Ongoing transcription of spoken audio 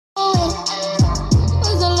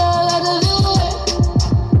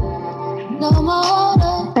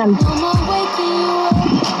I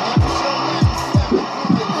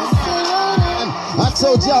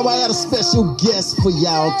told y'all I got a special guest for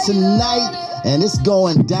y'all tonight, and it's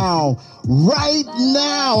going down right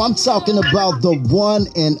now. I'm talking about the one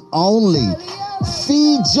and only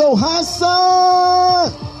Fee Johansson.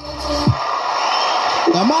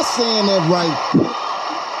 Am I saying that right?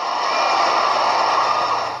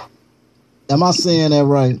 Am I saying that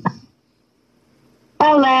right?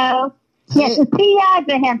 Hello. Yes, it's Fia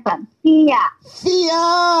Johansson. Fia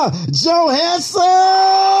Johansson!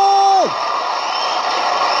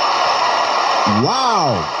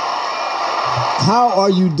 Wow. How are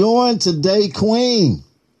you doing today, Queen?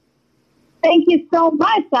 Thank you so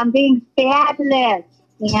much. I'm being fabulous.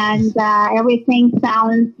 And everything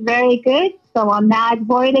sounds very good. So I'm not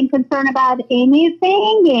worried and concerned about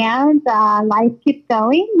anything. And life keeps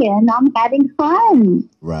going and I'm having fun.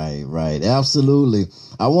 Right. Absolutely.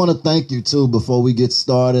 I want to thank you, too, before we get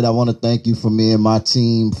started. I want to thank you for me and my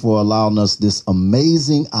team for allowing us this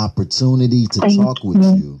amazing opportunity to talk with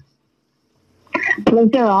you.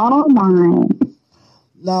 Pleasure all mine.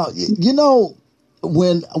 Now, you know,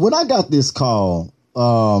 when I got this call,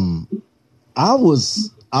 I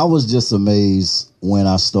was just amazed when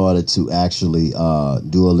I started to actually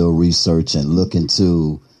do a little research and look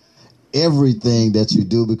into everything that you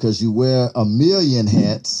do, because you wear a million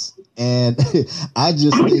hats. And I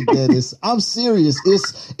just think that I'm serious.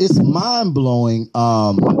 It's mind blowing.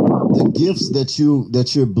 The gifts that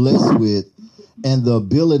you're blessed with, and the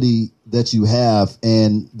ability that you have,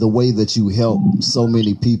 and the way that you help so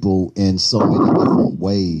many people in so many different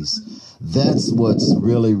ways. That's what's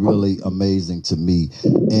really, really amazing to me.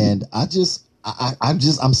 And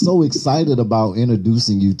I'm so excited about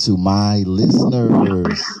introducing you to my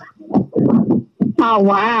listeners. Oh,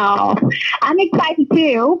 wow. I'm excited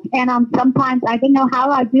too. And sometimes I don't know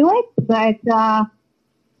how I do it, but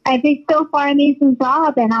I think so far an amazing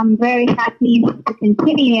job, and I'm very happy to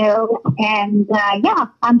continue. And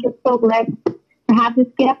I'm just so blessed to have this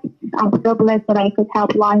gift. I'm so blessed that I could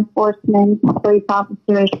help law enforcement, police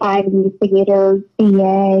officers, private investigators,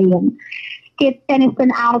 DA, and get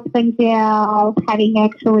innocent out of jail, having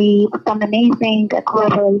actually some amazing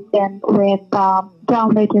collaboration with John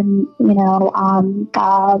Legend,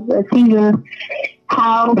 singer,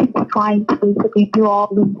 how he's trying to basically do all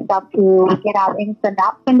this stuff to get out innocent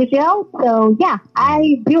out from the jail. So,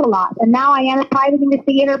 I do a lot. And now I am a private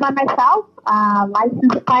investigator by myself,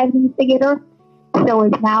 licensed private investigator. So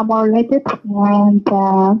it's now more legit and,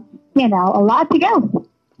 a lot to go.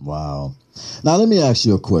 Wow. Now, let me ask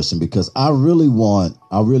you a question, because I really want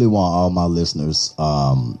all my listeners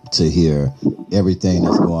to hear everything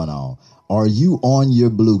that's going on. Are you on your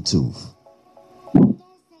Bluetooth?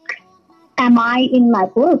 Am I in my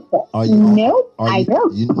Bluetooth? No, I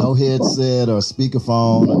don't. You no headset or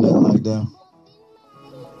speakerphone or nothing like that?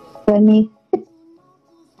 Let me.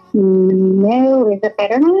 No, is it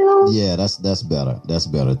better now? Yeah, that's better. That's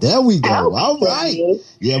better. There we go. Okay. All right.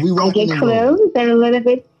 Yeah, we rocking and rolling. I get close. They're a little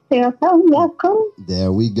bit still. Oh, yeah, cool.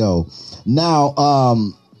 There we go. Now,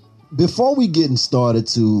 before we get started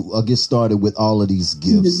with all of these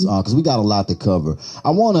gifts, because we got a lot to cover, I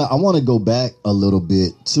wanna go back a little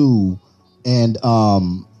bit too, and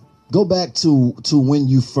go back to when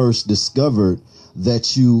you first discovered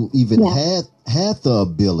that you even had the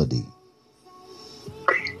ability.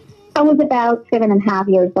 I was about 7.5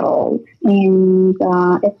 years old, and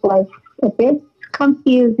it was a bit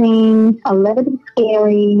confusing, a little bit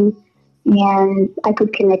scary, and I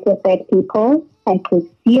could connect with dead people. I could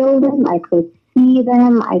feel them. I could see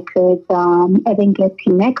them. I could even get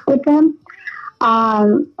connect with them.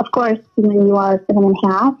 Of course, when you are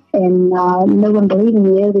 7.5 and no one believed in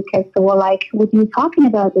you, because they were like, what are you talking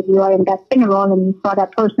about? That you are in that funeral and you saw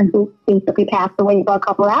that person who basically passed away about a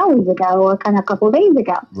couple of hours ago or kind of a couple of days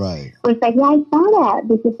ago. Right. So it's like, yeah, I saw that.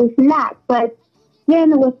 This and that. But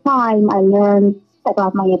then with time, I learned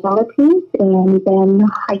about my abilities, and then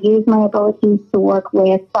I used my abilities to work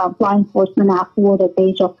with law enforcement afterward at the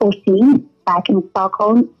age of 14 back in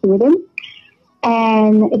Stockholm, Sweden.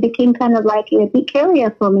 And it became kind of like a big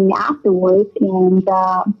career for me afterwards, and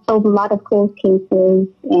solved a lot of close cases,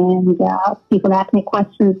 and people ask me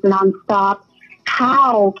questions nonstop.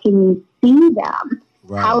 How can you see them?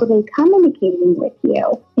 Right. How are they communicating with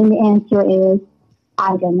you? And the answer is,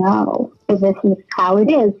 I don't know. So this is how it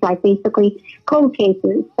is. Like basically cold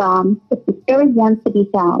cases, if the spirit wants to be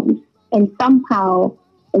found, and somehow,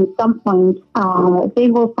 at some point, they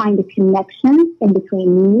will find a connection in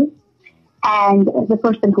between me and the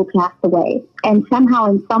person who passed away. And somehow,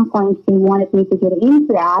 in some point, they wanted me to get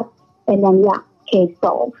into that, and then, case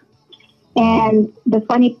solved. And the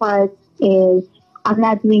funny part is, I'm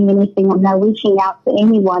not doing anything. I'm not reaching out to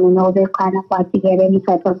anyone in order kind of like to get any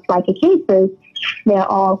type of like a cases. They're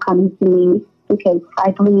all coming to me because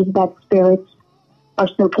I believe that spirits are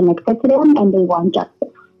still connected to them and they want justice.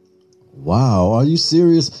 Wow, are you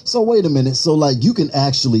serious? So wait a minute. So like you can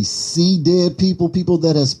actually see dead people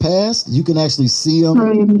that has passed? You can actually see them?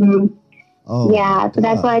 Mm-hmm. Oh, yeah, so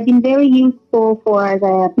that's why I've been very useful for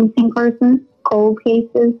the missing persons, cold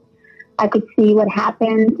cases. I could see what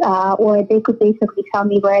happened, or they could basically tell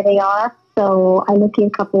me where they are. So I looked at a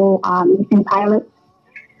couple missing pilots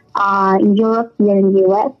in Europe, here in the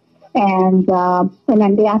U.S., and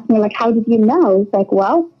then they asked me, like, how did you know? It's like,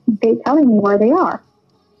 well, they're telling me where they are.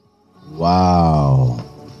 Wow.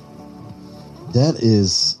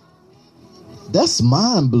 That's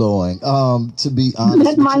mind blowing. To be honest,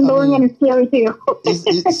 that's mind blowing and it's scary too.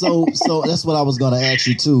 So that's what I was going to ask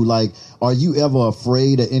you too. Like, are you ever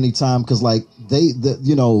afraid at any time? Because like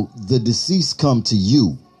the deceased come to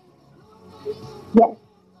you. Yes.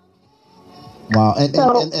 Wow, and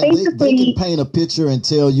they can paint a picture and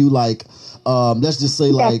tell you like, let's just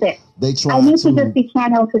say like they try. I need to just be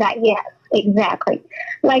channeled to that. Yes, exactly.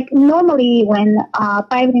 Like normally when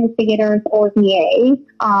private investigators or VA,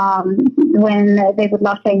 when they would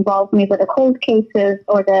love to involve me with the cold cases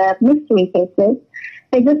or the mystery cases,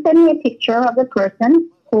 they just send me a picture of the person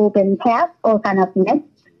who's been passed or kind of missed.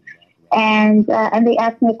 And they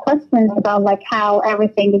ask me questions about like how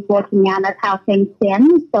everything is working out and how things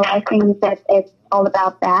been. So I think that it's all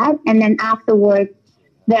about that. And then afterwards,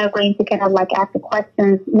 they're going to kind of like ask the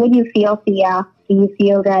questions. What do you feel, Thea? Do you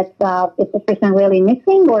feel that is the person really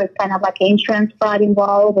missing, or is kind of like insurance fraud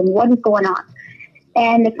involved, and what is going on?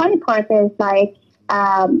 And the funny part is like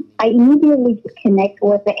I immediately connect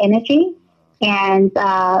with the energy. And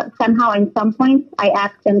somehow, in some points, I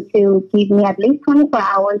ask them to give me at least 24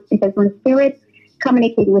 hours because when spirits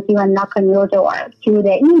communicate with you and knock on your door through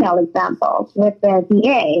the email example with the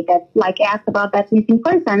VA that like asks about that missing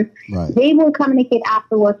person, right. They will communicate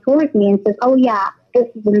afterwards towards me and says, "Oh yeah, this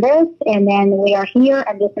is and this, and then we are here,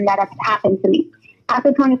 and this and that has happened to me."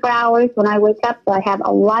 After 24 hours, when I wake up, so I have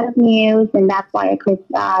a lot of news, and that's why I could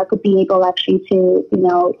be able actually to,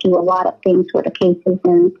 do a lot of things with the cases.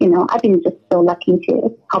 And, I've been just so lucky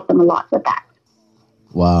to help them a lot with that.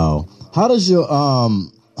 Wow. How does your, how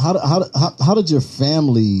did your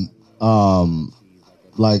family,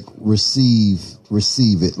 like receive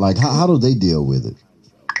it? Like, how do they deal with it?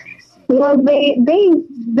 Well,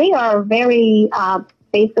 they are very,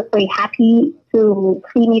 basically happy to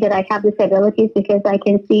see me that I have these abilities because I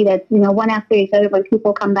can see that, one after the other when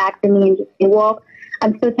people come back to me and just say, well,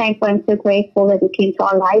 I'm so thankful, I'm so grateful that it came to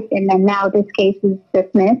our life, and then now this case is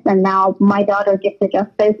dismissed, and now my daughter gets the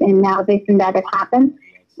justice, and now this and that has happened.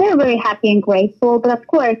 They're very happy and grateful, but of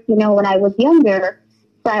course, when I was younger,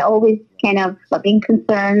 so I always kind of being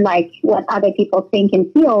concerned, like what other people think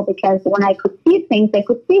and feel, because when I could see things, I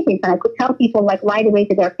could see things, and I could tell people like right away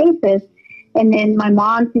to their faces. And then my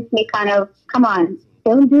mom just me kind of, come on,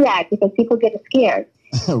 don't do that because people get scared.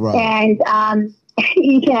 Right. And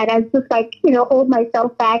yeah, and I just like, hold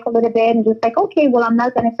myself back a little bit and just like, okay, well, I'm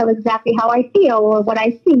not going to tell exactly how I feel or what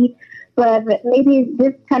I see, but maybe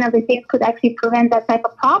this kind of thing could actually prevent that type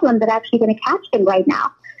of problem that actually going to catch them right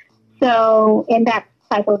now. So, and that's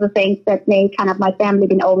type of the things that my family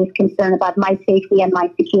been always concerned about my safety and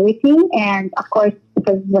my security. And of course,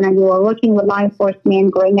 because when you are working with law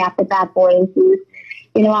enforcement, going after bad boys,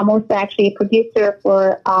 I'm also actually a producer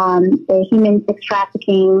for the human sex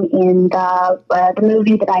trafficking in the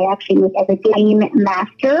movie that I actually make as a Game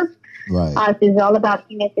Master. Right. So it's all about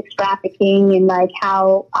human sex trafficking and like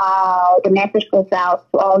how the message goes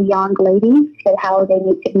out to all young ladies and how they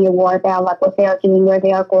need to be aware about like what they are doing, where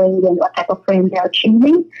they are going, and what type of friends they are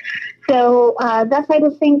choosing. So that type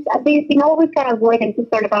of things, they've been always kind of worried and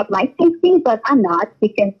concerned about my safety, but I'm not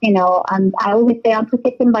because, I always say I'm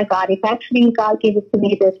protected by God. If actually God gave it to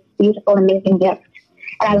me this beautiful, amazing gift,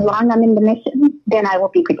 and as long as I'm in the mission, then I will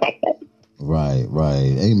be protected. Right.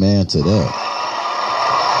 Amen to that.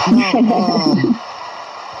 Now,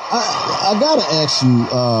 I gotta ask you,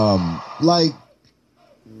 like,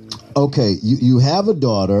 okay, you have a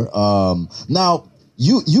daughter. Now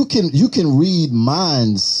you can read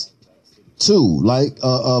minds too, like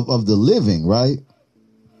of the living, right?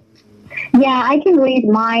 Yeah, I can read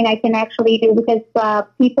mine. I can actually do because I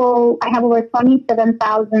have over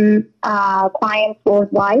 27,000 clients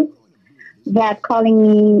worldwide that calling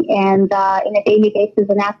me and in a daily basis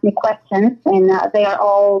and ask me questions, and they are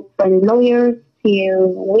all from lawyers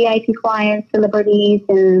to VIP clients, celebrities,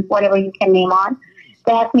 and whatever you can name on.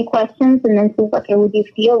 They ask me questions and then says, okay, what do you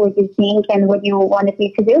feel, what do you think, and what you wanted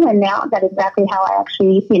me to do? And now that's exactly how I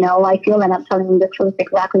actually, I feel, and I'm telling them the truth,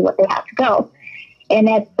 exactly what they have to go. And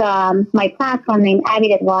it's my platform named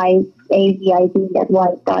Avid Advice,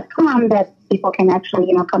 AVID.com, that people can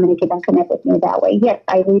actually, communicate and connect with me that way. Yes,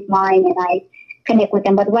 I read mine and I connect with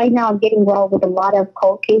them. But right now I'm getting involved with a lot of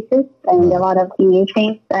cold cases and a lot of DA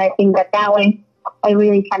things. I think that way I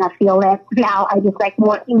really kind of feel that now I just like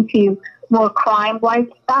more into more crime-like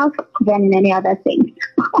stuff than in any other thing.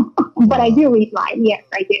 But I do read mine. Yes,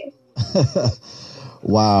 I do.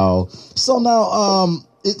 Wow. So now,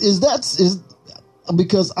 is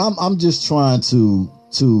because I'm just trying to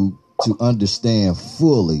understand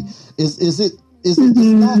fully. Is it it's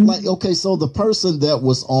not like, okay, so the person that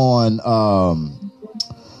was on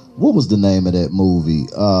what was the name of that movie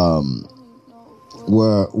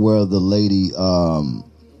where the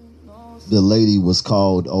lady was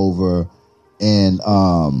called over and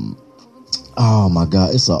oh my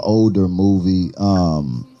God, it's an older movie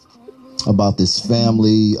about this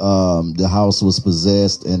family. The house was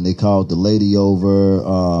possessed and they called the lady over.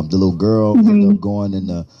 The little girl ended up going in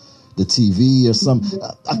the TV or something.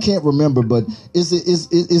 I can't remember, but is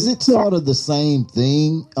it sort of the same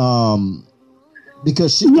thing?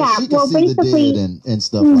 Because she can see the dead and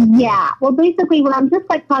stuff like that. Yeah. Well, basically, when I'm just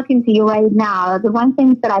like talking to you right now, the one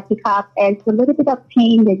thing that I pick up is a little bit of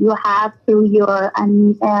pain that you have through your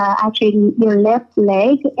actually your left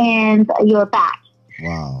leg and your back.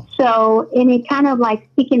 Wow. So, and it kind of like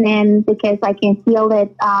sticking in because I can feel that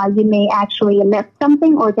you may actually left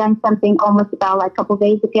something or done something almost about like a couple of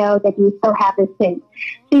days ago that you still have this thing.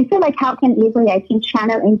 So you feel like how can easily I can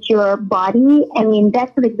channel into your body. I mean,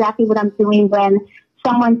 that's exactly what I'm doing when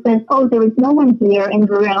someone says, oh, there is no one here in the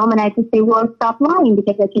room. And I just say, well, stop lying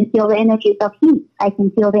because I can feel the energies of heat. I can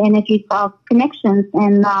feel the energies of connections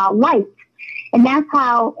and light. And that's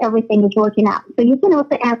how everything is working out. So you can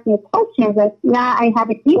also ask me a question like, yeah, I have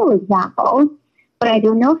a few examples, but I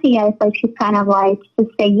don't know if you guys like should kind of like to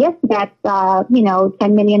say yes to that, $10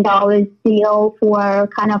 million deal for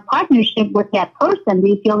kind of partnership with that person. Do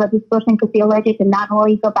you feel that this person could feel ready to not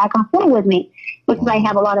only go back and forth with me? Because I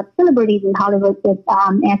have a lot of celebrities in Hollywood that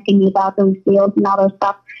asking me about those deals and other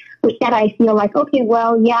stuff, which that I feel like, okay,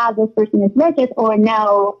 well, yeah, this person is legit, or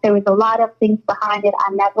no, there is a lot of things behind it.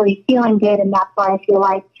 I'm not really feeling good, and that's why I feel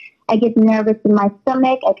like I get nervous in my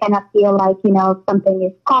stomach. I kind of feel like, something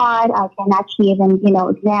is odd. I can actually even,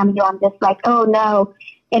 examine you. I'm just like, oh, no.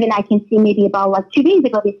 And then I can see maybe about like 2 days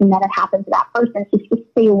ago, this and that had happened to that person. So just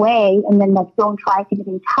stay away and then like don't try to get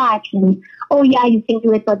in touch. And, oh, yeah, you can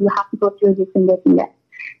do it, but you have to go through this and this and that.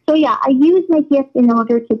 So, yeah, I use my gift in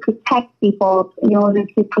order to protect people, in order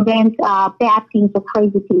to prevent bad things or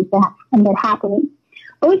crazy things that happening.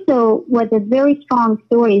 Also, with a very strong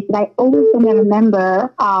stories that I always going to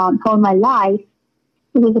remember all my life,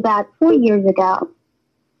 it was about 4 years ago.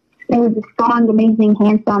 There was a strong, amazing,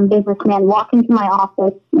 handsome businessman walking to my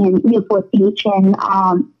office in Newport Beach and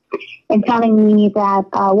telling me that,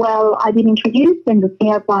 well, I've been introduced and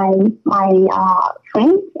referred by my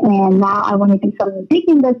friends, and now I want to do some big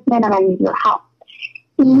investment and I need your help.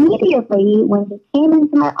 Immediately, when he came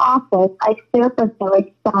into my office, I felt that there was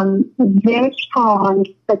some very strong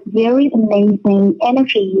but very amazing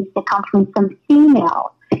energies that come from some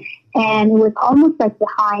female. And it was almost like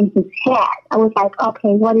behind his head. I was like,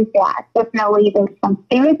 okay, what is that? Definitely there's some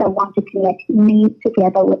spirit that wants to connect me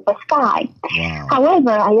together with the sky. Wow.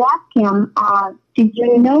 However, I asked him, did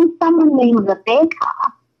you know someone named Rebecca?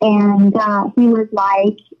 And he was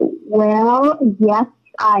like, well, yes,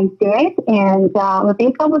 I did. And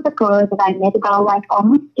Rebecca was a girl that I met about like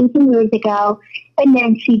almost 18 years ago. And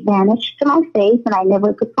then she vanished to my face and I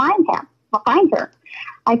never could find her.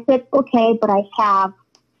 I said, okay, but I have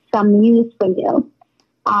some news for you.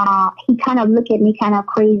 He kind of looked at me kind of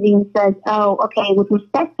crazy and says, oh, okay, with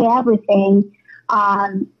respect to everything,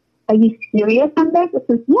 are you serious on this? I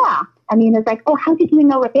says, yeah. I mean, it's like, oh, how did you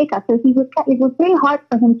know Rebecca? So it was very hard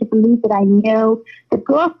for him to believe that I know the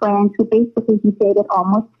girlfriend who basically he dated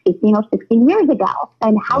almost 15 or 16 years ago.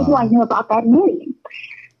 And how do I know about that name?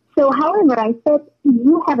 So, however, I said,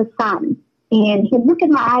 you have a son. And he looked at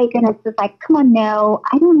my eye and I was like, come on, no,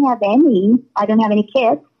 I don't have any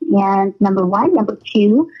kids. And number one. Number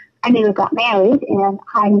two, I never got married. And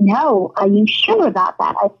I know, are you sure about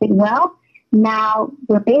that? I said, well, now,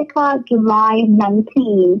 Rebecca, July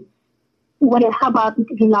 19. How about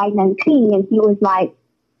July 19? And he was like,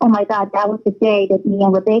 oh my God, that was the day that me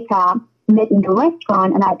and Rebecca met in the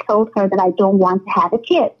restaurant. And I told her that I don't want to have a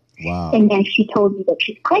kid. Wow. And then she told me that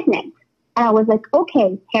she's pregnant. And I was like,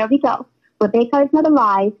 okay, here we go. Rebecca is not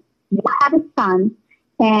alive. You have a son.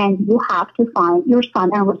 and you have to find your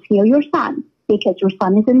son and rescue your son because your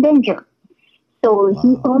son is in danger. So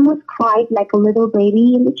he almost cried like a little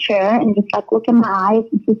baby in the chair and just like look in my eyes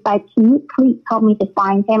and she's like, can you please help me to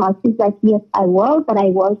find him? I was like, yes, I will, but I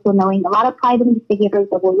was also knowing a lot of private investigators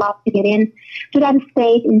that would love to get in to that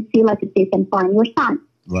state and see like if they can find your son.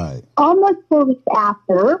 Right. Almost 4 weeks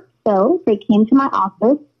after, so they came to my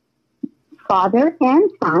office, father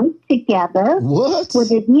and son together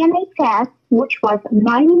with a DNA test, which was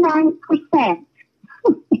 99%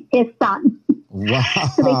 his son. Wow.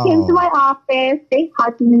 So they came to my office, they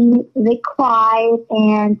hugged me, they cried,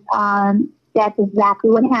 and that's exactly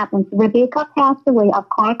what happened. Rebecca passed away of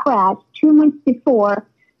car crash 2 months before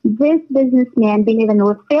this businessman didn't even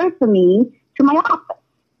refer to me to my office.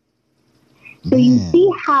 So you see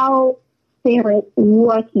how spirits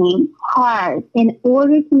working hard in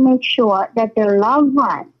order to make sure that their loved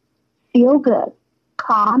ones feel good,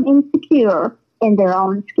 calm, and secure in their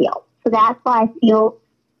own skill. So that's why I feel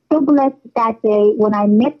so blessed that day when I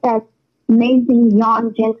met that amazing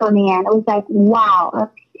young gentleman. It was like, wow.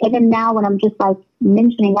 Even now when I'm just like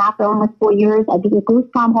mentioning after almost 4 years, I get a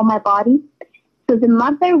goosebump on my body. So the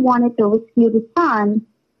mother wanted to rescue the son.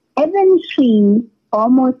 Even she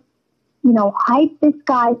almost, hyped this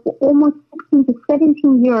guy for almost 16 to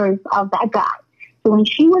 17 years of that guy. So when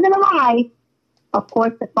she wasn't alive, of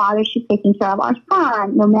course, the father, she's taking care of our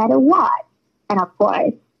son no matter what. And of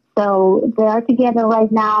course, so they are together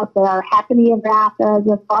right now. They are happily ever after,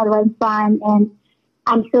 the father and son. And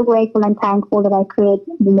I'm so grateful and thankful that I could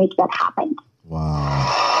make that happen. Wow.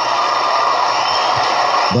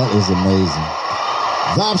 That is amazing.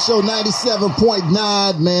 Vibe Show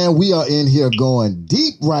 97.9, man. We are in here going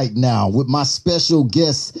deep right now with my special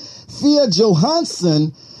guest, Fia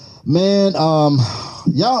Johansson. Man,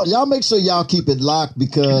 y'all make sure y'all keep it locked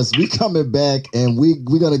because we coming back and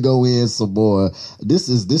we're gonna go in some more. This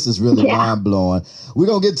is really mind blowing. We're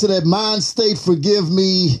gonna get to that mind state. Forgive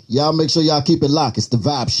me. Y'all make sure y'all keep it locked. It's the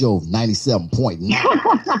Vibe Show 97.9.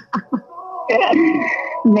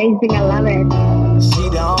 Amazing, I love it.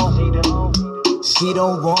 She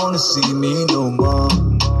don't wanna see me no more.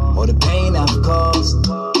 All the pain I've caused,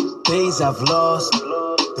 days I've lost,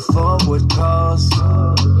 the forward calls.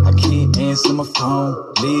 I can't answer my phone.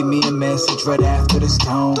 Leave me a message right after this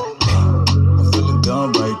tone. I'm feeling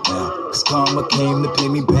dumb right now, cause karma came to pay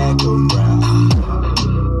me back around.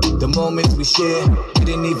 The moments we shared,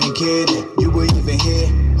 didn't even care that you were even here,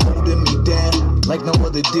 holding me down like no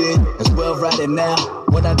other did. As well right now,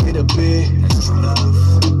 when I did a bid, that's true love.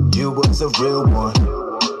 You was a real one.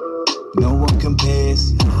 No one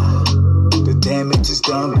compares. The damage is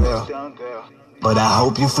done, girl. But I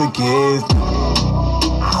hope you forgive me.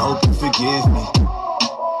 I hope you forgive me.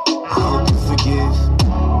 I hope you forgive.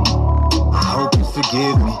 I hope you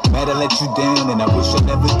forgive me. Mad I let you down and I wish I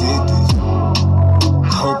never did this.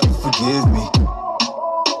 I hope you forgive me.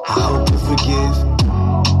 I hope you forgive.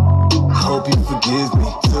 I hope you forgive me.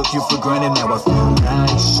 Took you for granted, now I feel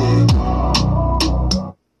like shit.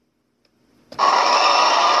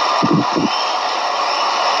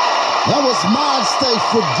 That was Mind State.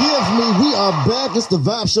 Forgive me. We are back. It's the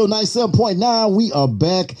Vibe Show 97.9. We are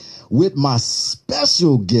back with my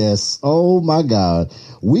special guest. Oh my God.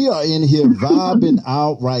 We are in here vibing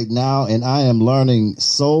out right now, and I am learning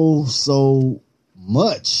so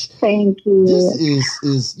much. Thank you. This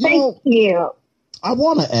is Thank you. I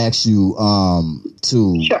want to ask you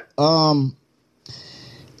too. Sure.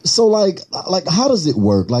 So like how does it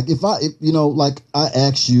work? Like if I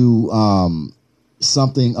ask you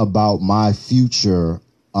something about my future,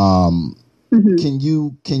 can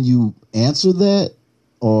you answer that,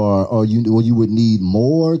 or you would need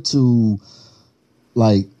more to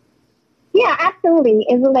like? Yeah, absolutely.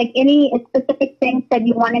 Is it like any specific things that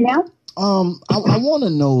you want to know? I want to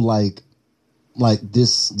know like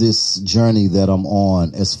this journey that I'm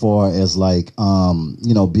on as far as like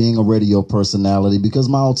being a radio personality, because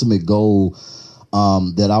my ultimate goal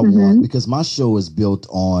that I want, because my show is built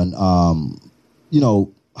on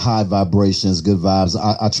high vibrations, good vibes.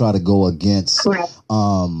 I try to go against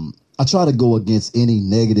I try to go against any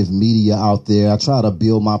negative media out there. I try to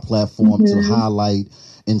build my platform to highlight,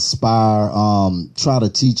 inspire, try to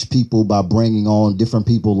teach people by bringing on different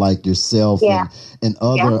people like yourself and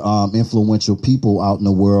other influential people out in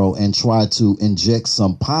the world, and try to inject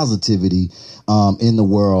some positivity in the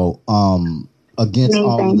world against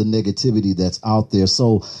all of the negativity that's out there.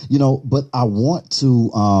 So, but I want to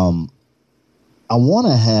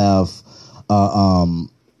have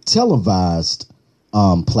televised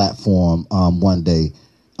platform one day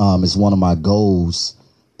is one of my goals,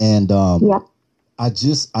 and I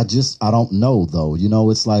don't know though.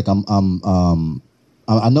 It's like I'm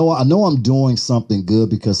I know I'm doing something good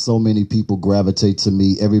because so many people gravitate to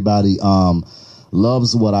me. Everybody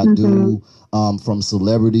loves what I do. From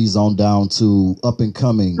celebrities on down to up and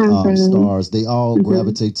coming stars, they all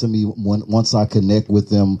gravitate to me. Once I connect with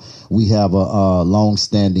them, we have a long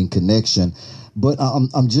standing connection. But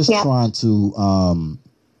I'm just trying to.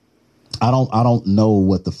 I don't know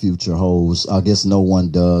what the future holds. I guess no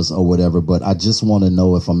one does or whatever. But I just want to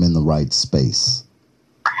know if I'm in the right space.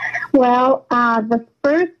 Well, the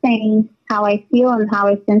first thing, how I feel and how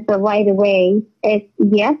I sense it right away is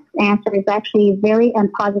yes. The answer is actually very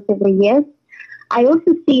and positively yes. I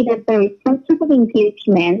also see that there is some sort of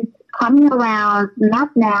engagement coming around,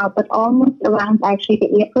 not now, but almost around actually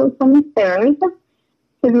the April 23rd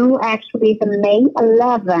through actually the May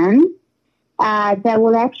 11th. That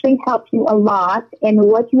will actually help you a lot in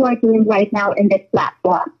what you are doing right now in this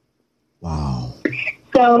platform. Wow.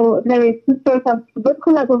 So there is some sort of good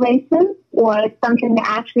collaboration or something that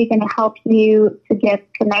actually going to help you to get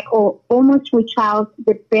connect or almost reach out to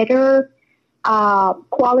the better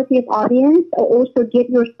quality of audience, or also get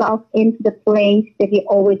yourself into the place that you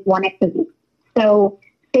always wanted to be. So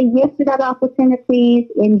say yes to that opportunity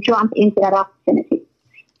and jump into that opportunity.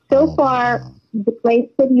 So far, the place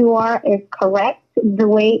that you are is correct. The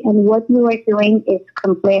way and what you are doing is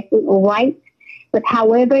completely right. But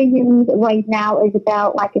however you need right now is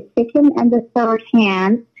about like a second and a third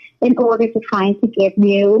hand in order to try to give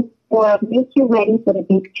you or make you ready for the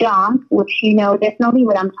big jump, which you know definitely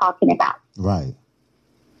what I'm talking about. Right.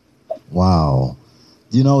 Wow.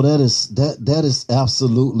 You know, that is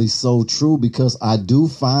absolutely so true, because I do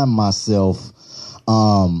find myself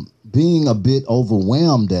being a bit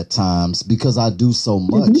overwhelmed at times because I do so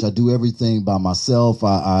much. I do everything by myself.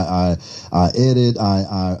 I edit.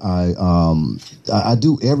 I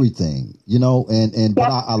do everything, you know, but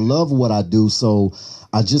I love what I do. So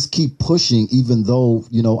I just keep pushing, even though,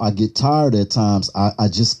 you know, I get tired at times. I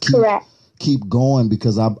just keep going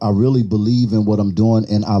because I really believe in what I'm doing,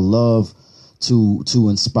 and I love to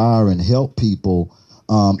inspire and help people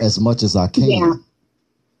as much as I can. Yeah.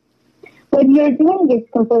 What you're doing is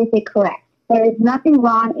completely correct. There is nothing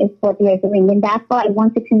wrong with what you're doing, and that's why I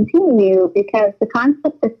want to continue, because the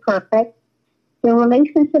concept is perfect. The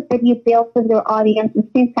relationship that you build with your audience is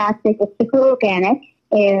fantastic. It's super organic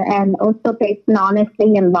and also based on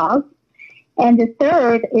honesty and love. And the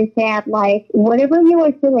third is that, like, whatever you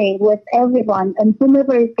are doing with everyone and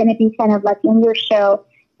whomever is going to be kind of like in your show,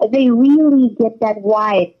 they really get that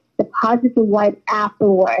vibe, the positive vibe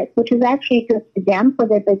afterwards, which is actually good for them, for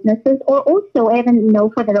their businesses, or also even, you know,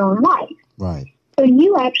 for their own life. Right. So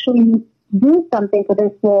you actually do something for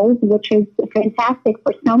this world, which is fantastic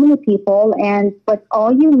for so many people. But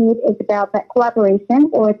all you need is about that collaboration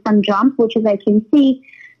or some jump, which is I can see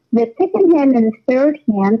the second hand and the third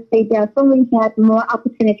hand, they definitely have more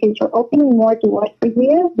opportunities for opening more doors for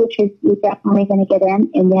you, which is you're definitely going to get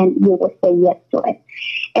in, and then you will say yes to it.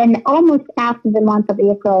 And almost after the month of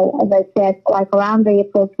April, as I said, like around the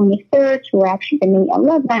April 23rd to actually the May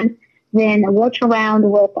 11th, then watch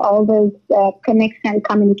around with all those connection,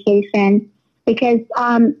 communication, because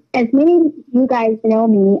as many of you guys know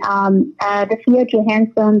me, the Thea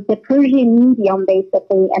Johansson, the Persian medium,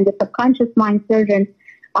 basically, and the subconscious mind surgeon,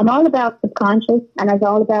 I'm all about subconscious, and it's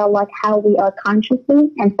all about like how we are consciously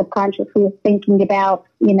and subconsciously thinking about,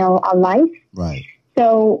 you know, our life. Right.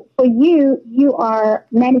 So for you, you are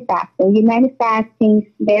manifesting. You manifest things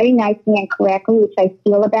very nicely and correctly, which I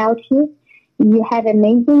feel about you. You have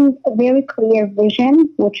amazing, very clear vision,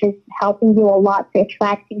 which is helping you a lot to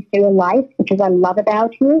attract things to your life, which is I love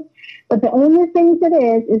about you. But the only thing that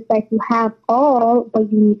is that you have all,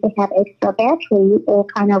 but you need to have extra battery or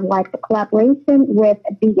kind of like the collaboration with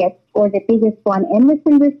the biggest one in this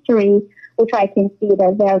industry, which I can see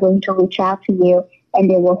that they're going to reach out to you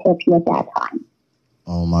and they will help you at that time.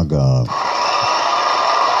 Oh my God.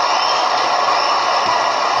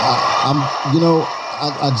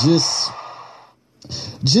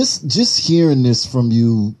 Just hearing this from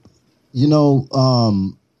you, you know,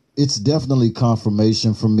 it's definitely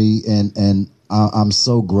confirmation for me, and I'm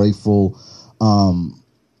so grateful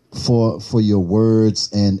for your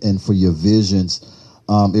words and for your visions.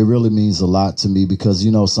 It really means a lot to me because,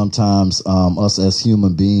 you know, sometimes us as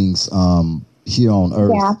human beings here on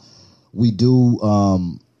Earth, we do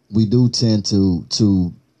tend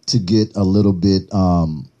to get a little bit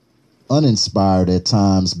uninspired at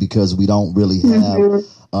times because we don't really have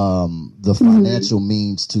the financial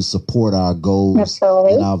means to support our goals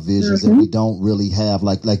and our visions, and we don't really have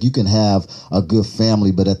like you can have a good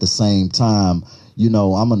family, but at the same time, you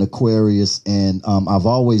know, I'm an Aquarius, and I've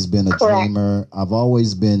always been a dreamer. I've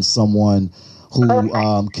always been someone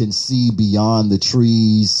who can see beyond the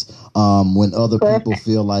trees. When other people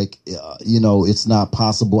feel like, it's not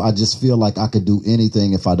possible. I just feel like I could do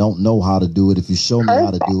anything if I don't know how to do it. If you show me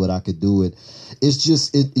how to do it, I could do it. It's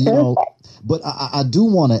just, but I do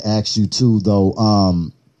want to ask you too, though,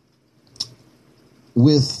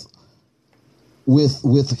 with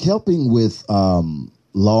helping with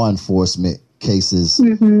law enforcement cases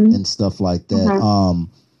and stuff like that.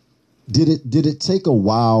 Did it take a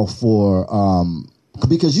while for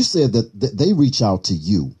because you said that they reach out to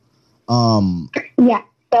you? Yeah.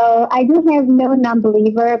 So I do have no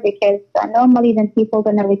non-believer because normally when people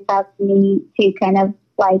gonna reach out to me to kind of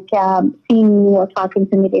like see me or talking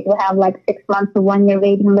to me, they will have like 6 months or 1 year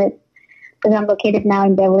waiting list because I'm located now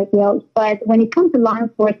in Beverly Hills. But when it comes to law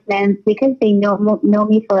enforcement, because they know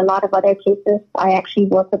me for a lot of other cases, I actually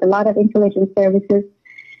work with a lot of intelligence services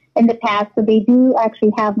in the past, so they do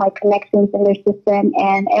actually have my connections in their system.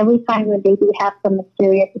 And every time when they do have some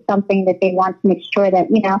mysterious or something that they want to make sure that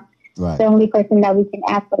right. The only person that we can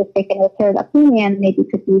ask for the second or third opinion maybe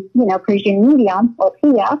could be Persian medium or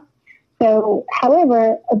Tia. So,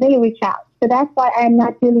 however, they reach out. So that's why I'm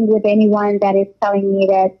not dealing with anyone that is telling me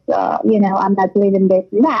that, I'm not believing this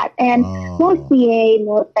and that. And most CA,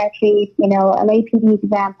 most actually, LAPD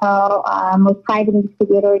example, most private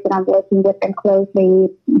investigators, and I'm working with them closely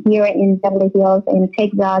here in Beverly Hills, in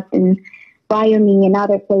Texas, and Wyoming, and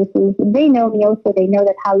other places. They know me also. They know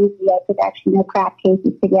that how easily I could actually crack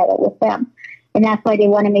cases together with them. And that's why they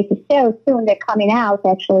want to make a show soon. They're coming out,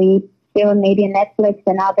 actually, film maybe on Netflix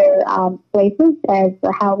and other places as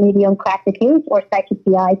how medium crack the case or psychic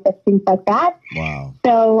PIs, things like that. Wow.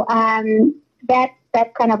 So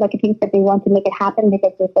that's kind of like a thing that they want to make it happen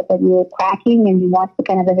because they said that you're cracking and you want to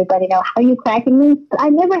kind of everybody know how you're cracking me. But I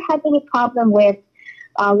never had any problem with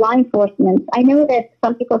law enforcement. I know that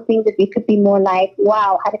some people think that it could be more like,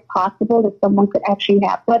 wow, how is it possible that someone could actually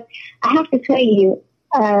have? But I have to tell you,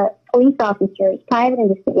 police officers, private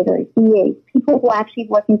investigators, DAs, people who are actually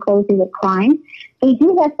working closely with crime, they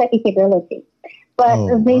do have psychic ability.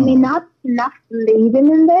 But they may not enough believing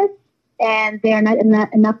in this, and they're not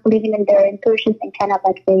enough believing in their intuitions and kind of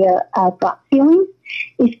like their gut feelings.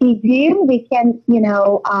 If they do, they can,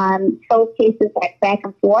 solve cases like back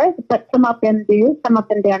and forth, but some of them do. Some of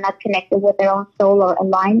them, they are not connected with their own soul or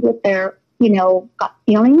aligned with their, gut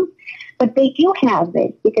feelings. But they do have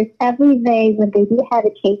this because every day when they do have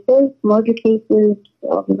cases, murder cases,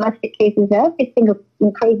 or domestic cases, every single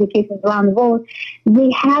crazy cases around the world,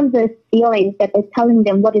 they have this feelings that they're telling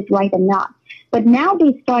them what is right and not. But now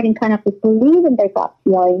they're starting kind of to believe in their gut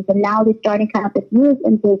feelings, and now they're starting kind of to use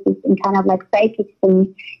impulses and kind of like psychics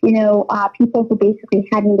and, people who basically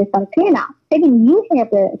having this antenna. Even you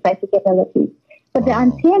have the psychic abilities. But the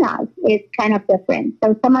antennas is kind of different.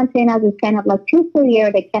 So some antennas is kind of like too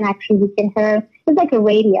clear. They can actually, we can hear, it's like a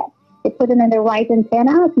radio. They put it in the right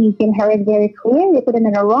antenna, so you can hear it very clear. They put it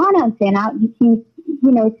in the wrong antenna, you can,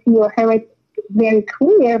 see or hear it very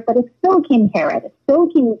clear, but it still can hear it. It still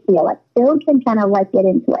can feel it. Still can kind of like get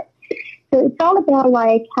into it. So it's all about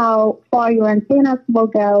like how far your antennas will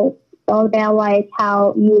go. It's all about like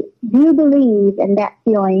how you do believe in that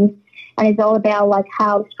feeling. And it's all about like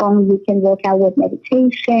how strong you can work out with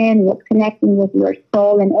meditation, with connecting with your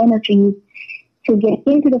soul and energies to get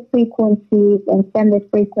into the frequencies and send the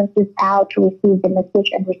frequencies out to receive the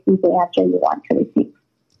message and receive the answer you want to receive.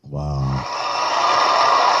 Wow.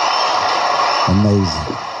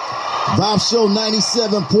 Amazing. Vibe Show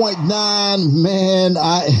 97.9. Man,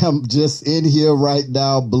 I am just in here right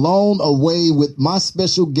now, blown away with my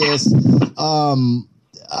special guest.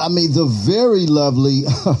 The very lovely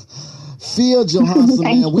Fia Johansson,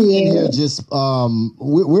 man, we in here just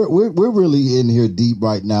we're really in here deep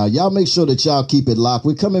right now. Y'all make sure that y'all keep it locked.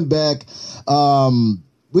 We're coming back.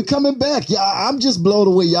 We're coming back. Yeah, I'm just blown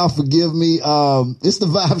away. Y'all forgive me. It's the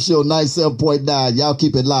Vibe Show 97.9. Y'all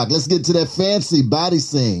keep it locked. Let's get to that fancy body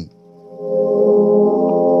sing.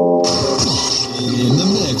 In the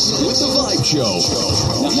mix with the Vibe Show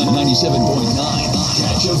 97.9.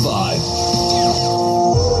 Catch a vibe.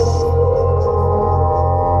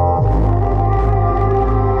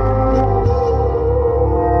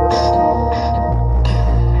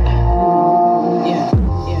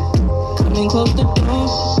 Close the door,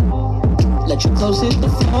 let your clothes hit the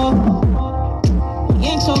floor. We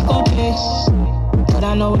ain't talk all day, but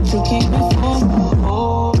I know what you came before.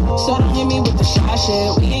 So don't hit me with the shy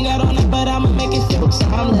shit. We ain't got all night, but I'ma make it feel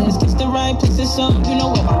timeless. Kiss the right places, so you know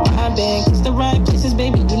where my vibe been. Kiss the right places,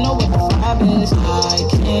 baby, you know where the vibe is. I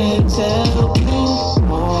can tell you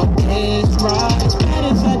all is right. As bad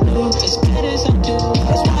as I do, as bad as I do.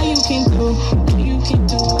 That's why you came through, you came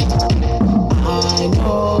through. I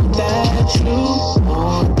know that you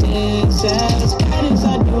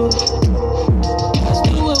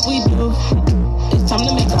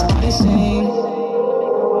body sing.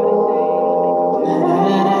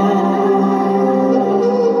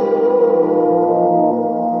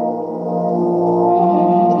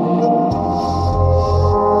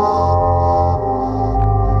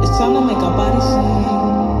 It's time to make our body sing.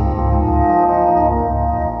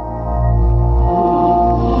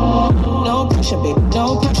 No pressure, baby,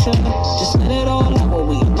 no pressure. Just let it all out when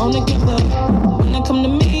we alone together. When they come to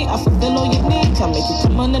me, I fulfill all your needs. I make you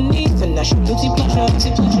come underneath, and that's your guilty pleasure.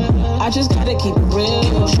 I just gotta keep it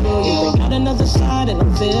real, true. You bring out another side, and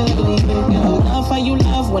I'm feeling you. I love how you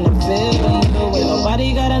love when I'm feeling you. Ain't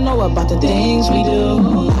nobody gotta know about the things we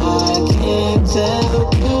do. I can't tell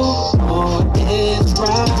you on this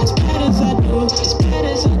ride as bad as I do, as bad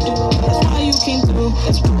as I do. That's why you came through.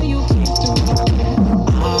 That's why you came through.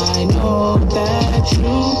 I know that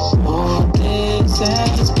you want this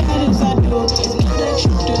as bad as I do. It's not that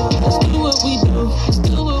you do. Let's do what we do. Let's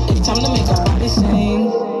do what it's time to make our body sing.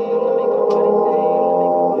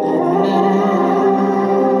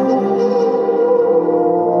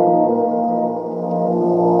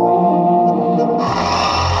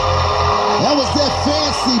 That was that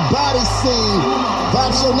fancy body scene.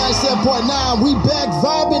 Vibe Show 97.9. We back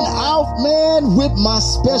vibing out, man, with my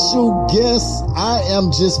special guest. I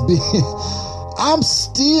am just being, I'm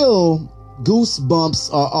still,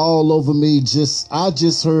 goosebumps are all over me. I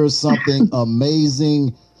just heard something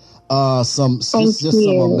amazing. Some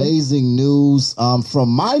amazing news from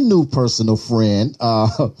my new personal friend,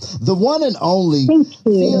 the one and only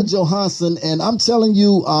Thea Johansson. And I'm telling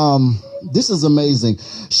you, this is amazing.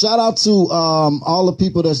 Shout out to all the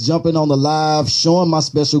people that's jumping on the live, showing my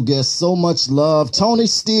special guest so much love. Tony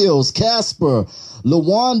Steels, Casper,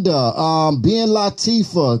 Lawanda, Ben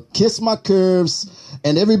Latifa, Kiss My Curves,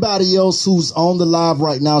 and everybody else who's on the live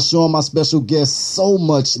right now, showing my special guest so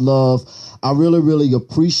much love. I really, really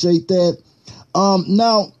appreciate that.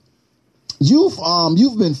 Now,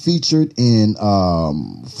 you've been featured in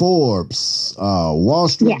Forbes, Wall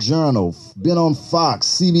Street Journal, been on Fox,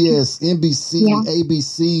 CBS, NBC,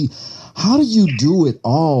 ABC. How do you do it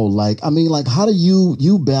all? How do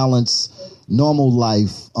you balance normal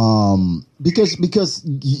life? Because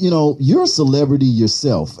you know you're a celebrity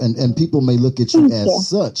yourself, and people may look at you as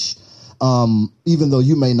such. Even though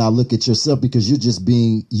you may not look at yourself because you're just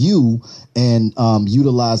being you and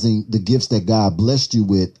utilizing the gifts that God blessed you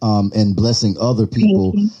with and blessing other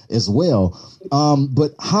people as well.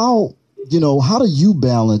 But how do you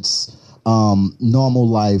balance normal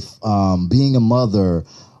life, being a mother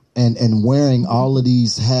and wearing all of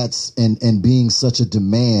these hats and being such a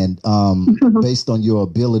demand based on your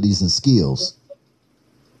abilities and skills?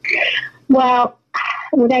 Well,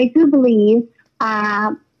 what I do believe,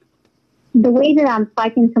 the way that I'm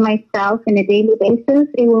talking to myself on a daily basis,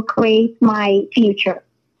 it will create my future.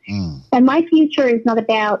 And my future is not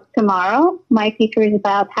about tomorrow. My future is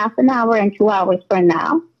about half an hour and 2 hours from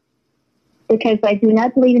now. Because I do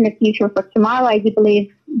not believe in the future for tomorrow. I do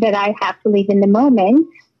believe that I have to live in the moment.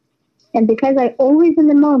 And because I'm always in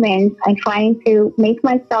the moment, I'm trying to make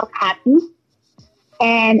myself happy.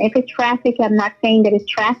 And if it's traffic, I'm not saying that it's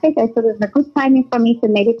traffic. I thought it's a good timing for me to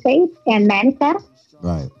meditate and manifest.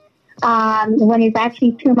 Right. When it's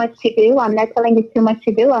actually too much to do, I'm not telling it's too much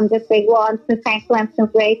to do. I'm just saying, well, I'm so thankful, I'm so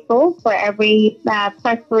grateful for every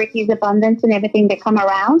prosperity, abundance, and everything that come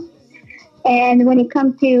around. And when it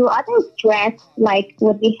comes to other stress, like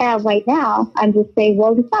what we have right now, I'm just saying,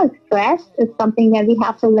 well, it's not stress. It's something that we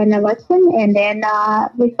have to learn a lesson, and then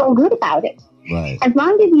we feel good about it. Right. As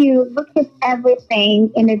long as you look at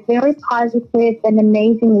everything in a very positive and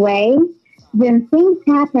amazing way, then things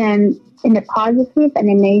happen in a positive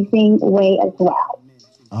and amazing way as well.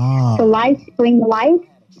 So life brings life,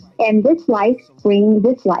 and this life brings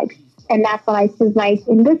this life. And that's what I say, like,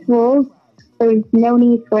 in this world, there is no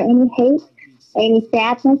need for any hate, any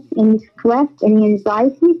sadness, any stress, any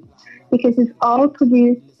anxiety, because it's all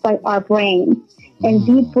produced by our brain. And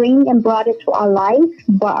we bring and brought it to our life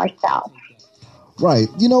by ourselves. Right.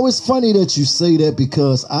 You know, it's funny that you say that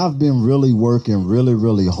because I've been really working really,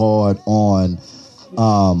 really hard on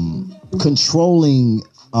controlling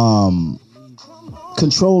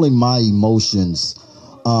my emotions.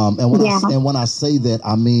 And when I say that,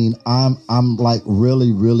 I mean I'm like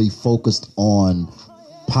really, really focused on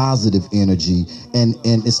positive energy, and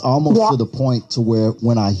it's almost to the point to where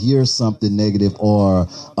when I hear something negative or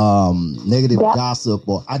negative gossip,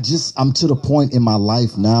 or I'm to the point in my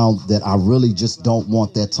life now that I really just don't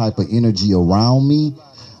want that type of energy around me.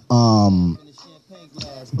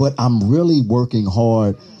 But I'm really working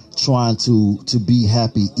hard trying to be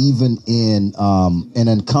happy even in an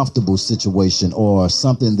uncomfortable situation or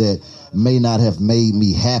something that may not have made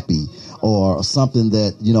me happy. or something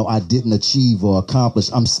that, you know, I didn't achieve or accomplish,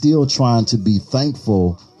 I'm still trying to be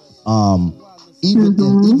thankful. Even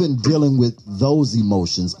dealing with those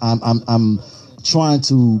emotions, I'm trying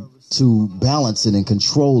to balance it and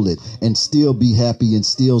control it and still be happy and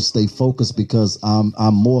still stay focused, because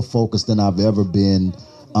I'm more focused than I've ever been.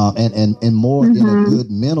 And more in a good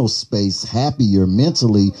mental space, happier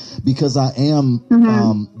mentally, because I am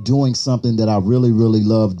doing something that I really, really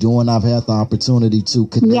love doing. I've had the opportunity to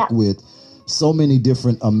connect with so many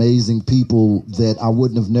different amazing people that I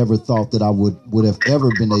wouldn't have never thought that I would have ever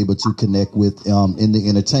been able to connect with in the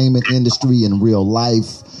entertainment industry in real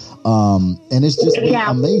life. And it's just been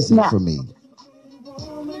amazing for me.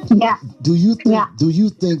 Yeah. Do you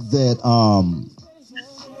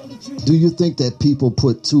think that people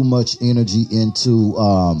put too much energy into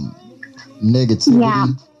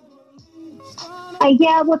negativity?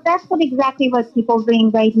 Yeah, well, that's exactly what people are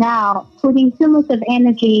doing right now, putting too much of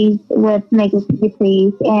energy with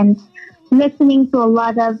negativity and listening to a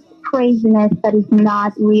lot of craziness that is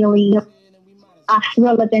not really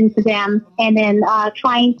relevant to them, and then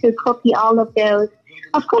trying to copy all of those.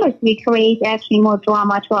 Of course, we create actually more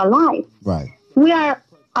drama to our life. Right. We are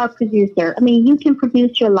our producer. I mean, you can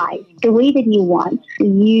produce your life the way that you want.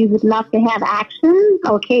 You would love to have action.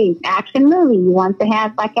 Okay, action movie. You want to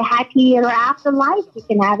have like a happy ever after life. You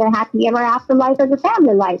can have a happy ever after life as a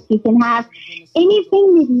family life. You can have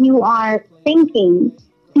anything that you are thinking,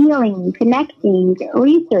 feeling, connecting,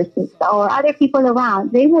 resources, or other people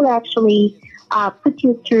around. They will actually put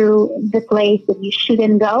you through the place that you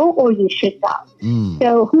shouldn't go or you should go.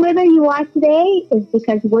 So whoever you are today is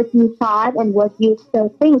because what you thought and what you're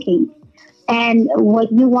still thinking. And what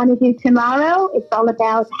you want to do tomorrow, it's all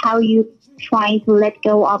about how you trying to let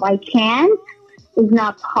go of I can't, is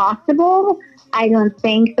not possible, I don't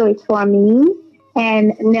think so, it's for me,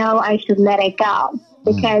 and no, I should let it go.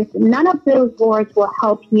 Because none of those words will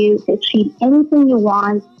help you to achieve anything you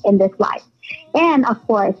want in this life. And of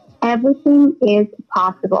course, everything is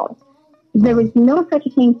possible. There is no such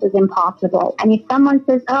thing as impossible. And if someone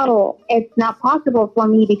says, oh, it's not possible for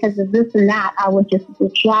me because of this and that, I would just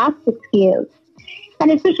excuse.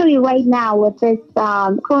 And especially right now with this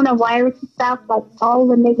coronavirus stuff, like all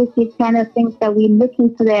the negative kind of things that we look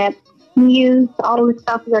into the news, all the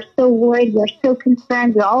stuff, we're so worried, we're so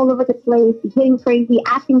concerned, we're all over the place, getting crazy,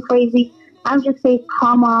 acting crazy. I'm just saying,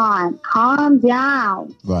 come on, calm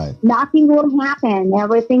down. Right. Nothing will happen.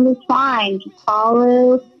 Everything is fine. Just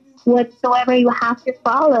follow whatsoever you have to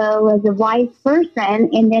follow as a wise person,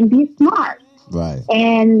 and then be smart. Right.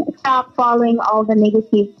 And stop following all the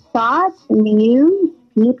negative thoughts, news,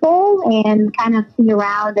 people, and kind of see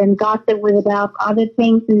around and gossip about other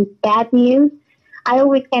things and bad news. I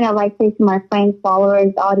always kind of like say to my friends,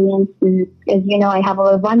 followers, audience, and as you know, I have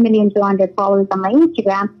over 1,200,000 followers on my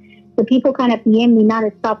Instagram. So people kind of PM me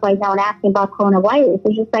non-stop right now and asking about coronavirus.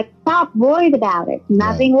 It's just like, stop worried about it.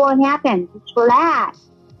 Nothing will happen. Just relax.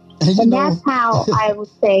 And that's how I would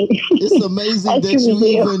say. It's amazing that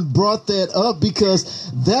you even brought that up,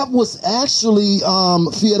 because that was actually,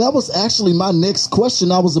 Fia, that was actually my next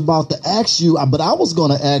question I was about to ask you. But I was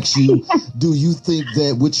going to ask you, do you think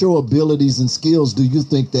that with your abilities and skills, do you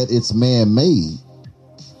think that it's man-made?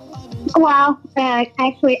 Well,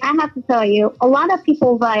 actually, I have to tell you, a lot of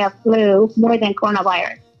people die of flu more than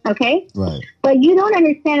coronavirus, okay? Right. But you don't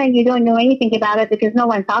understand and you don't know anything about it because no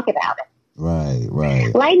one talks about it. Right,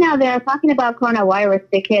 right. Right now, they're talking about coronavirus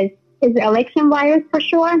because it's an election virus for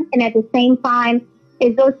sure, and at the same time,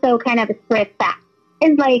 it's also kind of a spread fast.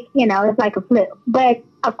 It's like, you know, it's like a flu. But,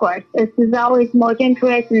 of course, this is always more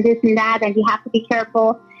dangerous and this and that, and you have to be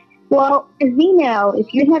careful. Well, as we know,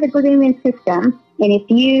 if you have a good immune system, and if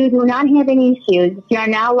you do not have any issues, if you're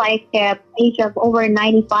now like age of over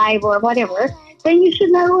 95 or whatever, then you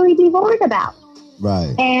should not really be worried about.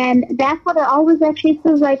 Right. And that's what I always actually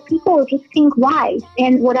says, like, people just think wise.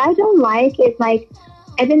 And what I don't like is, like,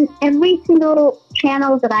 every single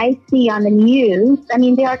channel that I see on the news, I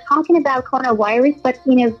mean, they are talking about coronavirus, but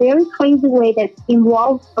in a very crazy way that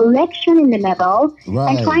involves election in the middle.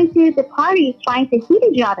 Right. And the parties trying to hit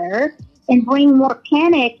each other and bring more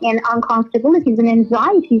panic and uncomfortabilities and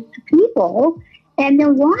anxieties to people. And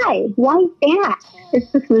then why? Why is that?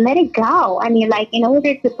 It's just let it go. I mean, like, in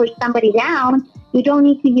order to push somebody down, you don't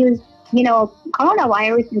need to use, you know,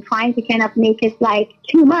 coronavirus and trying to kind of make it like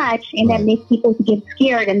too much and then make people to get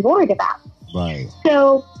scared and worried about. Right.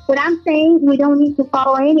 So what I'm saying, we don't need to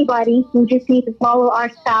follow anybody. We just need to follow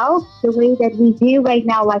ourselves the way that we do right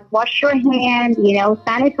now, like wash your hand, you know,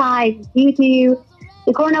 sanitize, you do,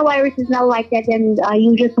 The coronavirus is not like that, and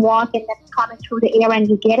you just walk and it's coming through the air and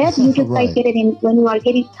you get it. You just Right. like get it when you are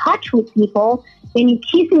getting in touch with people, when you're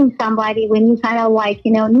kissing somebody, when you kind of like,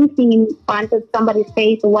 sneezing in front of somebody's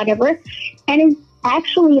face or whatever. And it's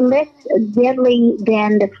actually less deadly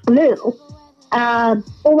than the flu.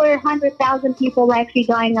 Over 100,000 people actually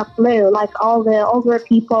dying of flu, like all the older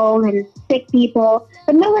people and sick people,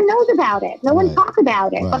 but no one knows about it. No one Right. talks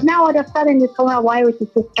about it. Right. But now all of a sudden, this coronavirus is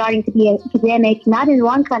just starting to be an epidemic, not in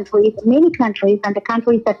one country, but many countries, and the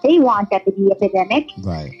countries that they want that to be epidemic.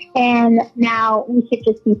 Right. And now we should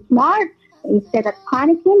just be smart. Instead of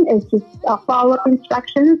panicking, it's just follow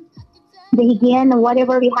instructions, begin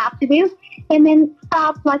whatever we have to do, and then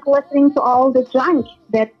stop like listening to all the junk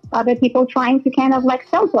that other people trying to kind of like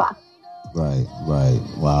sell to us. Right.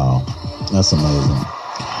 Wow. That's amazing.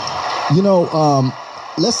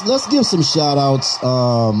 Let's give some shout outs.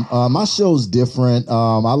 My show's different.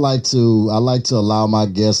 I like to allow my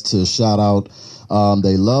guests to shout out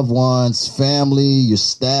their loved ones, family, your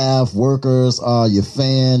staff, workers, your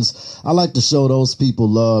fans. I like to show those people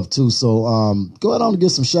love too. So go ahead on and get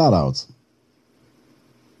some shout outs.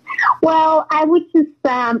 Well, I would just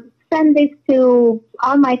send this to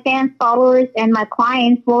all my fans, followers, and my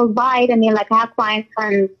clients worldwide. I mean, like I have clients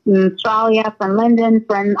from Australia, from London,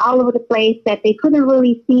 from all over the place that they couldn't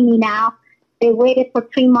really see me now. They waited for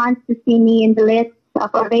 3 months to see me in the list,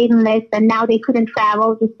 for waiting list, and now they couldn't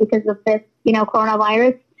travel just because of this,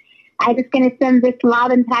 coronavirus. I'm just going to send this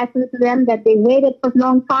loud and passionate to them that they waited for a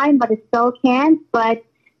long time, but it still can't. But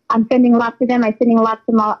I'm sending love to them. I'm sending love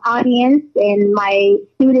to my audience and my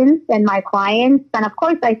students and my clients. And of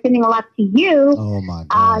course, I'm sending a lot to you. Oh my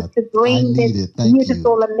God. To bring this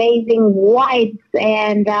beautiful, amazing vibes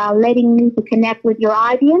and letting me to connect with your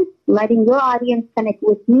audience, letting your audience connect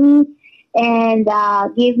with me, and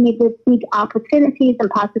give me this big opportunities and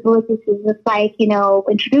possibilities to just like,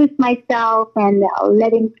 introduce myself and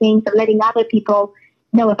letting other people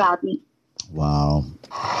know about me. Wow.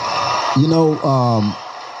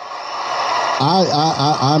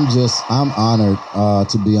 I'm honored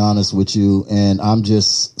to be honest with you, and I'm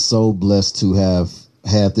just so blessed to have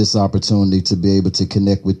had this opportunity to be able to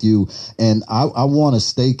connect with you, and I want to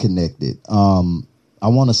stay connected. I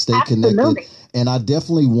want to stay connected, and I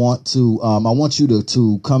definitely want to. I want you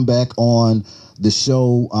to come back on the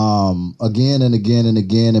show again and again and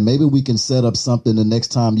again, and maybe we can set up something the next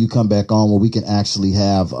time you come back on where we can actually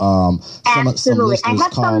have some listeners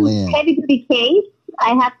call in. Heavy-duty case.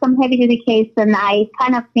 I have some heavy-duty case, and I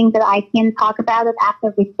kind of think that I can talk about it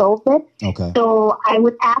after we solve it. Okay. So I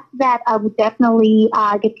would ask that I would definitely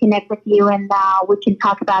get connect with you, and we can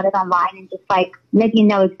talk about it online and just like let you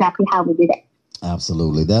know exactly how we did it.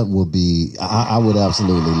 Absolutely. That would be, I would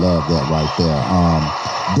absolutely love that right there.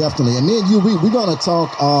 Definitely. And me and you, we're going to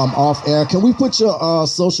talk off air. Can we put your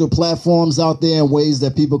social platforms out there in ways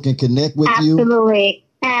that people can connect with you?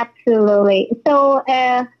 Absolutely. So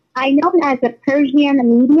I know as a Persian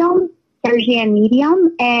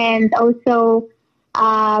Medium, and also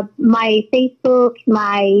my Facebook,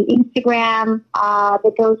 my Instagram,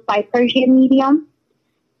 that goes by Persian Medium.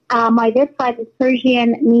 My website is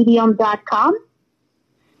PersianMedium.com.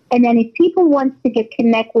 And then if people want to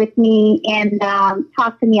connect with me and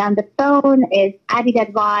talk to me on the phone, is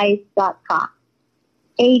AvidAdvice.com.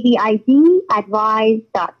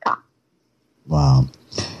 AvidAdvice.com. Wow.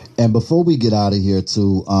 And before we get out of here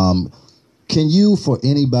too, can you, for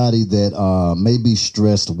anybody that may be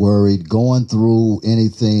stressed, worried, going through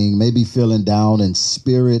anything, maybe feeling down in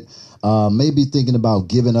spirit, maybe thinking about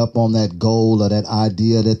giving up on that goal or that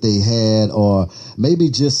idea that they had, or maybe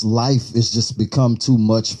just life has just become too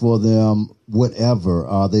much for them, whatever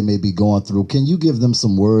they may be going through, can you give them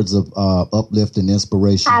some words of uplift and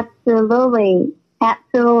inspiration? Absolutely.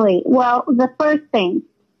 Well, the first thing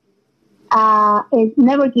is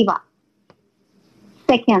never give up.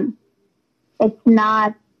 Second, it's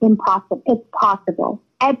not impossible. It's possible.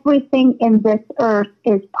 Everything in this earth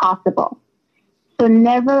is possible. So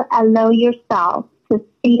never allow yourself to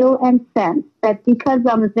feel and sense that because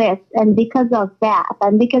of this and because of that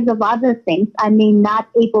and because of other things, I may not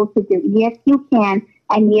able to do. Yes, you can,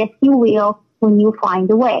 and yes, you will when you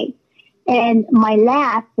find a way. And my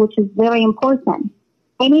last, which is very important,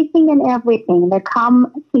 anything and everything that comes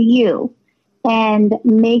to you and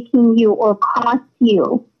making you or cost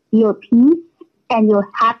you your peace and your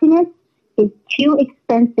happiness is too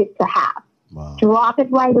expensive to have. Wow. Drop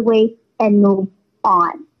it right away and move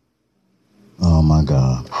on. Oh my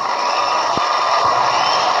God.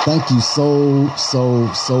 Thank you so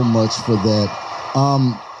much for that.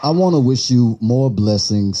 I want to wish you more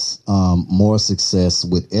blessings, more success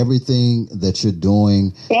with everything that you're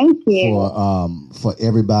doing. Thank you. For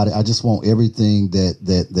everybody. I just want everything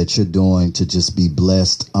that you're doing to just be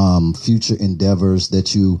blessed. Future endeavors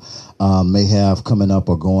that you may have coming up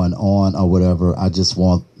or going on or whatever. I just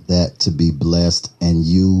want that to be blessed, and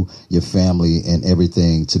you, your family, and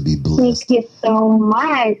everything to be blessed. Thank you so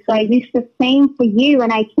much. I wish the same for you,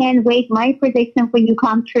 and I can't wait my prediction for you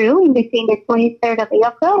come true in between the 23rd of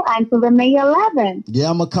April until the May 11th. Yeah,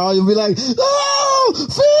 I'm gonna call you and be like, "Oh,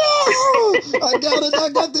 Phil, I got it! I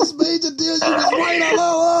got this major deal. You was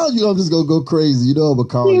right. You know, I'm just gonna go crazy. You know, I'm gonna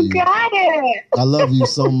call you. You got it. I love you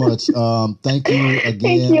so much. Thank you again.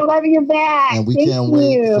 Thank you. Love you back. And we Thank can't you.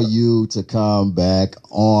 wait for you to come back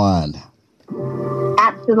on.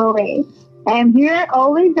 Absolutely. I am here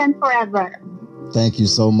always and forever. Thank you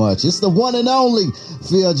so much. It's the one and only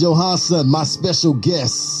Phil Johansson, my special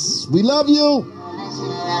guest. We love you.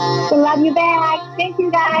 We love you back. Thank you,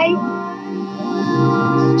 guys.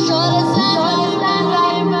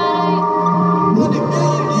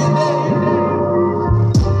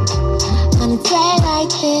 On a day like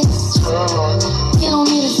this, you don't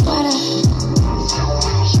need a sweater.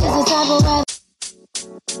 It's the type of weather.